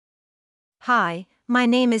Hi, my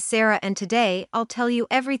name is Sarah and today I'll tell you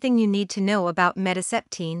everything you need to know about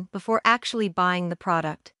Metaceptine before actually buying the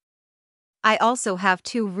product. I also have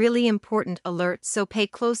two really important alerts, so pay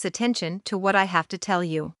close attention to what I have to tell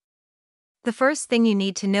you. The first thing you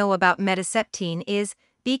need to know about Metaceptine is,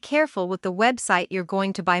 be careful with the website you're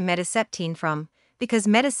going to buy Metaceptine from, because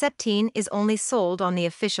Metaceptine is only sold on the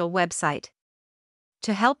official website.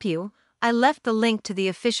 To help you, I left the link to the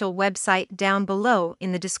official website down below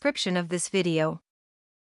in the description of this video.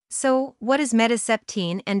 So, what is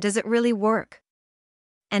Metaceptine and does it really work?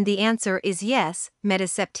 And the answer is yes,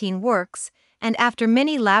 Metaceptine works, and after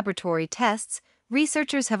many laboratory tests,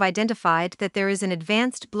 researchers have identified that there is an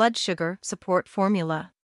advanced blood sugar support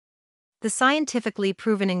formula. The scientifically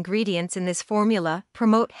proven ingredients in this formula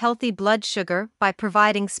promote healthy blood sugar by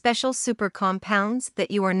providing special super compounds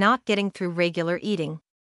that you are not getting through regular eating.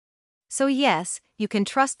 So yes, you can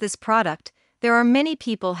trust this product. There are many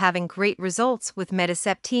people having great results with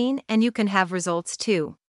Metaceptine and you can have results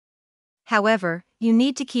too. However, you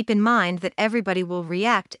need to keep in mind that everybody will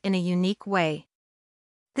react in a unique way.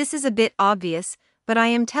 This is a bit obvious, but I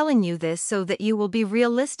am telling you this so that you will be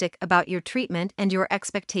realistic about your treatment and your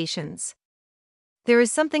expectations. There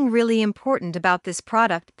is something really important about this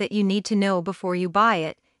product that you need to know before you buy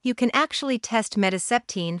it. You can actually test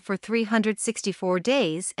Metaceptine for 364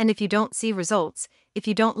 days, and if you don't see results, if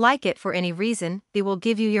you don't like it for any reason, they will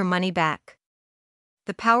give you your money back.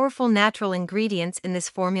 The powerful natural ingredients in this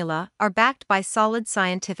formula are backed by solid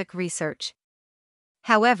scientific research.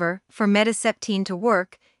 However, for Metaceptine to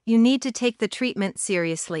work, you need to take the treatment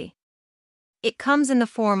seriously. It comes in the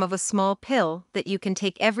form of a small pill that you can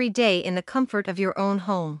take every day in the comfort of your own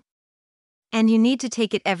home. And you need to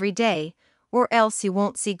take it every day, or else you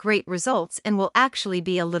won't see great results and will actually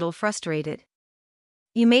be a little frustrated.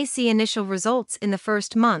 You may see initial results in the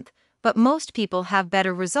first month, but most people have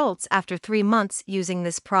better results after 3 months using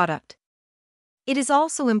this product. It is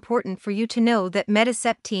also important for you to know that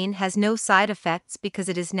Metaceptine has no side effects because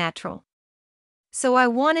it is natural. So I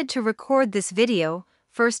wanted to record this video,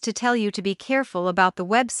 first to tell you to be careful about the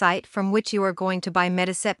website from which you are going to buy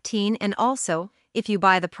Metaceptine, and also, if you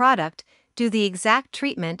buy the product, do the exact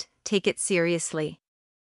treatment, take it seriously.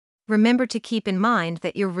 Remember to keep in mind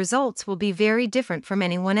that your results will be very different from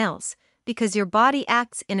anyone else, because your body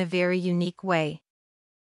acts in a very unique way.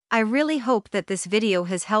 I really hope that this video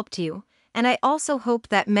has helped you, and I also hope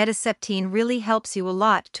that Metaceptine really helps you a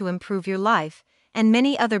lot to improve your life, and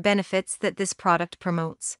many other benefits that this product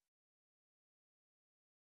promotes.